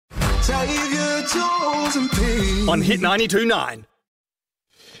Save your tools and peace. On Hit 92.9.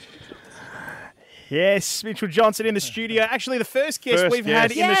 Yes, Mitchell Johnson in the studio. Actually, the first guest we've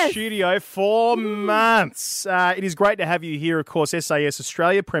had in the studio for months. It is great to have you here. Of course, SAS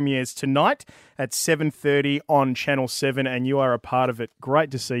Australia premieres tonight at 7:30 on Channel 7, and you are a part of it.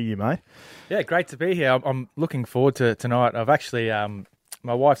 Great to see you, mate. Yeah, great to be here. I'm looking forward to tonight. I've actually,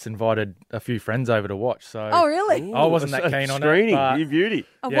 my wife's invited a few friends over to watch. So Oh, really? I wasn't that keen on Screening, it. But you beauty.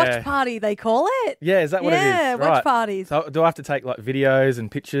 A watch party, they call it. yeah, is that what it is? Yeah, watch Right. parties. So do I have to take like videos and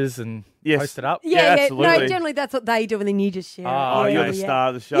pictures and post it up? Yeah, No, absolutely. generally that's what they do, and then you just share it. Oh, Yeah, you're the yeah. star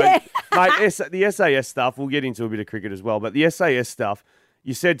of the show. Yeah. Mate, the SAS stuff, we'll get into a bit of cricket as well, but the SAS stuff,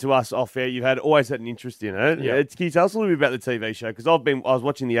 you said to us off air you had always had an interest in it. Yeah. Can you tell us a little bit about the TV show? Because I was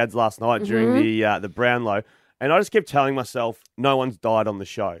watching the ads last night during Mm-hmm. the Brownlow, and I just kept telling myself, no one's died on the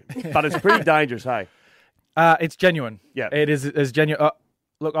show. But it's pretty dangerous, hey? It's genuine. Yeah. It is genuine.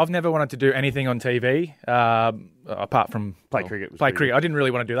 Look, I've never wanted to do anything on TV apart from Play cricket was Play pretty cricket. I didn't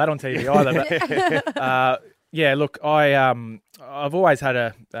really want to do that on TV either. But yeah, look, I've always had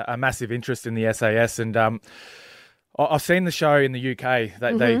a massive interest in the SAS, and I've seen the show in the UK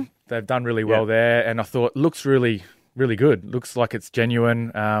that they've done really well there, and I thought looks really really good. Looks like it's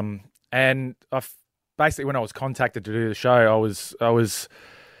genuine. And basically when I was contacted to do the show, I was.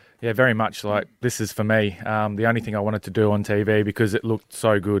 Yeah, very much like this is for me. The only thing I wanted to do on TV because it looked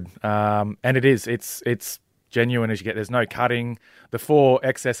so good, and it is. It's genuine as you get. There's no cutting. The 4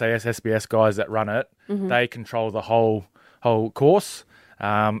 ex-SAS SBS guys that run it, they control the whole course,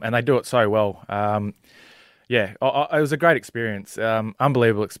 and they do it so well. It was a great experience,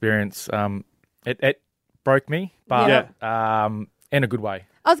 unbelievable experience. It broke me, but in a good way.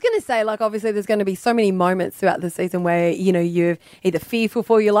 I was going to say, like, obviously there's going to be so many moments throughout the season where, you know, you're either fearful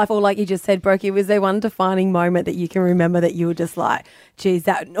for your life or, like you just said, Brokey, was there one defining moment that you can remember that you were just like, geez,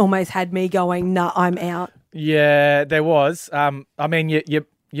 that almost had me going, nah, I'm out? Yeah, there was. I mean,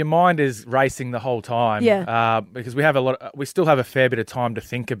 your mind is racing the whole time. Yeah. Because we still have a fair bit of time to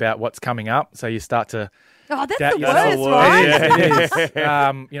think about what's coming up. So you start to... Oh, that's doubt the yourself. worst, right? It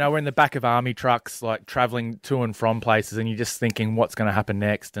is. You know, we're in the back of army trucks, like traveling to and from places, and you're just thinking what's going to happen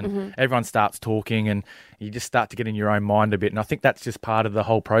next. And everyone starts talking, and you just start to get in your own mind a bit. And I think that's just part of the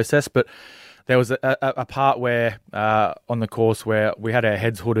whole process. But there was a part where on the course where we had our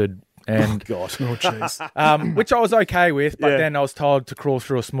heads hooded. And which I was okay with, but then I was told to crawl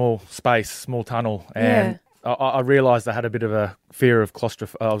through a small tunnel, and I realised I had a bit of a fear of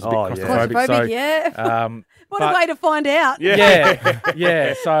claustrophobic. I was a bit claustrophobic. So, what a way to find out.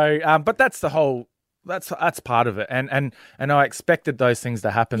 Yeah. So, but that's the whole. That's part of it, and I expected those things to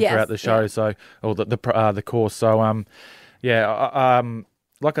happen throughout the show. So, or the course. So,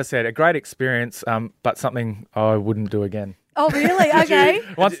 like I said, a great experience, but something I wouldn't do again. Oh, really? Okay.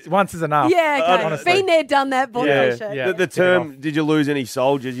 Once is enough. Yeah, okay. Honestly. Been there, done that. The term, did you lose any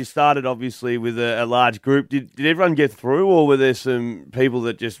soldiers? You started, obviously, with a large group. Did everyone get through, or were there some people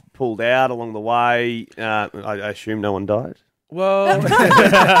that just pulled out along the way? I assume no one died. Well,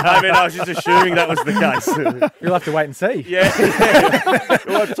 I mean, I was just assuming that was the case. You'll have to wait and see. Yeah.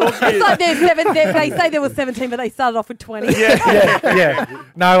 Well, It's like they say there was 17, but they started off with 20. Yeah.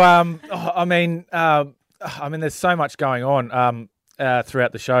 No, I mean, there's so much going on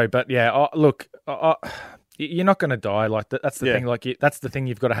throughout the show, but look, you're not going to die. Like that's the thing. Like that's the thing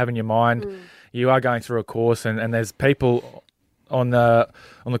you've got to have in your mind. You are going through a course, and there's people on the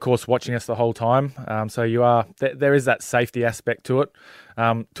course watching us the whole time. So you are there is that safety aspect to it,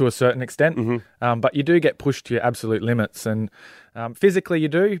 to a certain extent. But you do get pushed to your absolute limits, and physically you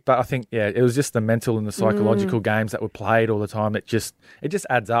do. But I think it was just the mental and the psychological games that were played all the time. It just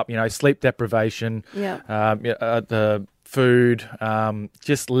adds up. You know, sleep deprivation. The food,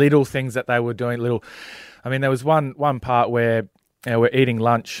 just little things that they were doing. I mean, there was one part where we're eating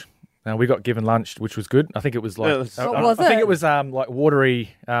lunch. We got given lunch, which was good. I think it was like I think it was like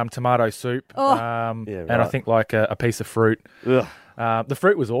watery tomato soup, and I think like a piece of fruit. The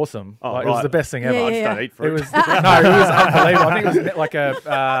fruit was awesome. It was the best thing ever. I just don't eat fruit. It was unbelievable. I think it was like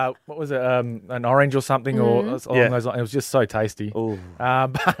what was it, an orange or something, or along those lines. It was just so tasty.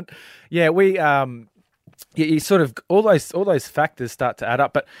 But we you sort of all those factors start to add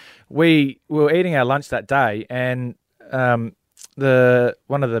up. But we were eating our lunch that day, and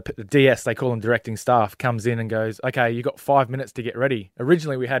one of the DS, they call them directing staff, comes in and goes, okay, you got 5 minutes to get ready.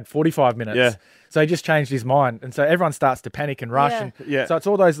 Originally we had 45 minutes. So he just changed his mind. And so everyone starts to panic and rush. And so it's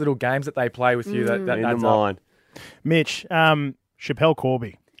all those little games that they play with you that adds up. Mitch, Schapelle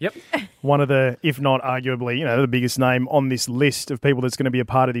Corby. Yep. One of the, if not arguably, the biggest name on this list of people that's going to be a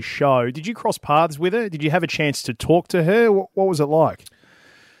part of this show. Did you cross paths with her? Did you have a chance to talk to her? What was it like?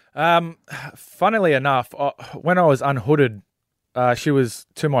 Funnily enough, when I was unhooded, she was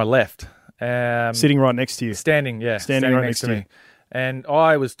to my left. Sitting right next to you. Standing right next to me. And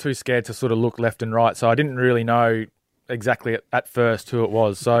I was too scared to sort of look left and right, so I didn't really know exactly at first who it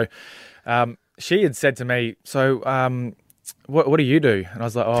was. So she had said to me, what do you do? And I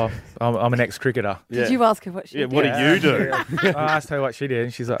was like, I'm an ex-cricketer. Did you ask her what she did? What do you do? I asked her what she did,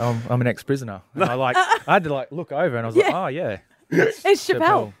 and she's like, I'm an ex-prisoner. And I had to look over, and I was like, oh, yeah. It's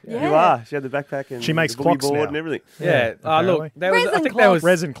Schapelle. Yeah. You are. She had the backpack and she makes the clocks board now. And everything. Yeah. Look, there was, I think there was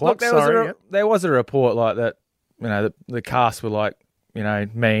resin clocks. There was a report like that. You know, the cast were like, you know,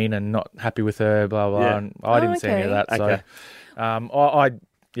 mean and not happy with her, blah blah. Yeah. And I didn't see any of that. Okay. So, I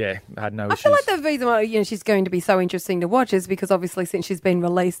had no issues. I feel like the reason why she's going to be so interesting to watch is because obviously since she's been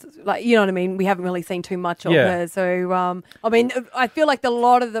released, like, you know what I mean, we haven't really seen too much of her. So I mean, I feel like a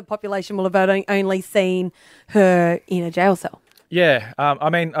lot of the population will have only seen her in a jail cell. Yeah, I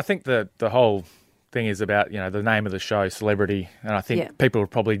mean, I think the whole thing is about, you know, the name of the show, celebrity, and I think people have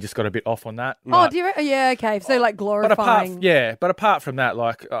probably just got a bit off on that. Oh, do you? Yeah, okay. So like glorifying. But apart from that,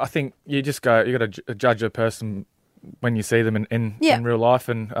 like, I think you got to judge a person when you see them in real life,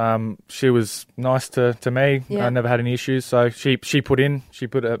 and she was nice to me. I never had any issues, so she put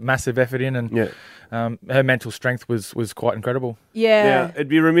a massive effort in, and her mental strength was quite incredible. Yeah. It'd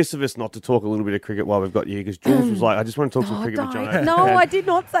be remiss of us not to talk a little bit of cricket while we've got you, because Jules was like, I just want to talk some cricket with John. No, I did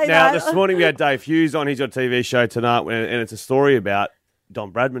not say that. Now, this morning we had Dave Hughes on. He's got a TV show tonight, and it's a story about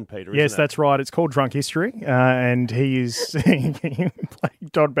Don Bradman, Peter, yes, isn't it? That's right. It's called Drunk History, and he is playing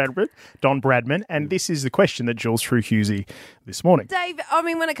Don Bradman, and this is the question that Jules threw Hughesy this morning. Dave, I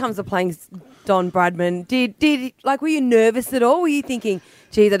mean, when it comes to playing Don Bradman, were you nervous at all? Were you thinking,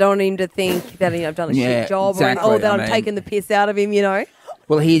 geez, I don't want him to think that I've done a shit job, or that I'm taking the piss out of him, you know?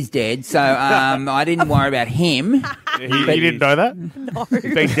 Well, he's dead, so I didn't worry about him. You didn't know that? No.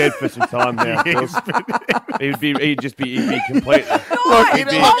 He's been dead for some time now. He'd be complete.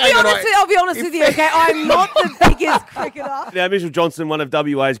 I'll be honest with you, okay? I'm not the biggest cricketer. Now, Mitchell Johnson, one of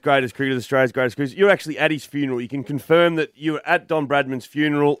WA's greatest cricketers, Australia's greatest cricketers, you're actually at his funeral. You can confirm that you were at Don Bradman's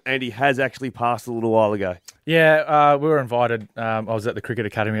funeral, and he has actually passed a little while ago. Yeah, we were invited. I was at the Cricket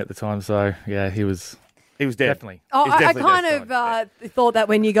Academy at the time, so yeah, he was dead. Definitely. Oh, I kind of thought that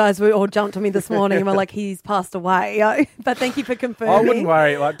when you guys were all jumped on me this morning and were like, he's passed away. But thank you for confirming. I wouldn't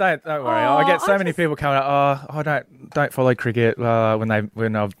worry. Like, don't worry. I get so many people coming up. I don't follow cricket when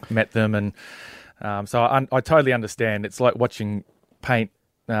I've met them, and so I totally understand. It's like watching paint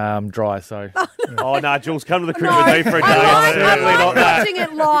dry. So. Oh no, Jules, come to the cricket with me for a day. I like watching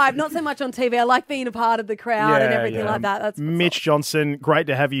it live, not so much on TV. I like being a part of the crowd and everything like that. That's Mitch Johnson, great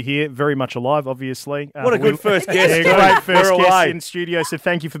to have you here. Very much alive, obviously. What a good first guest. Great first guest in studio. So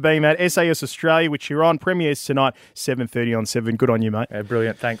thank you for being that. SAS Australia, which you're on, premieres tonight, 7:30 on 7. Good on you, mate. Yeah,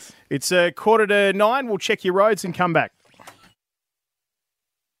 brilliant. Thanks. It's 9:15. We'll check your roads and come back.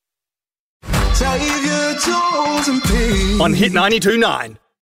 Save your toes and pain. On Hit 92.9.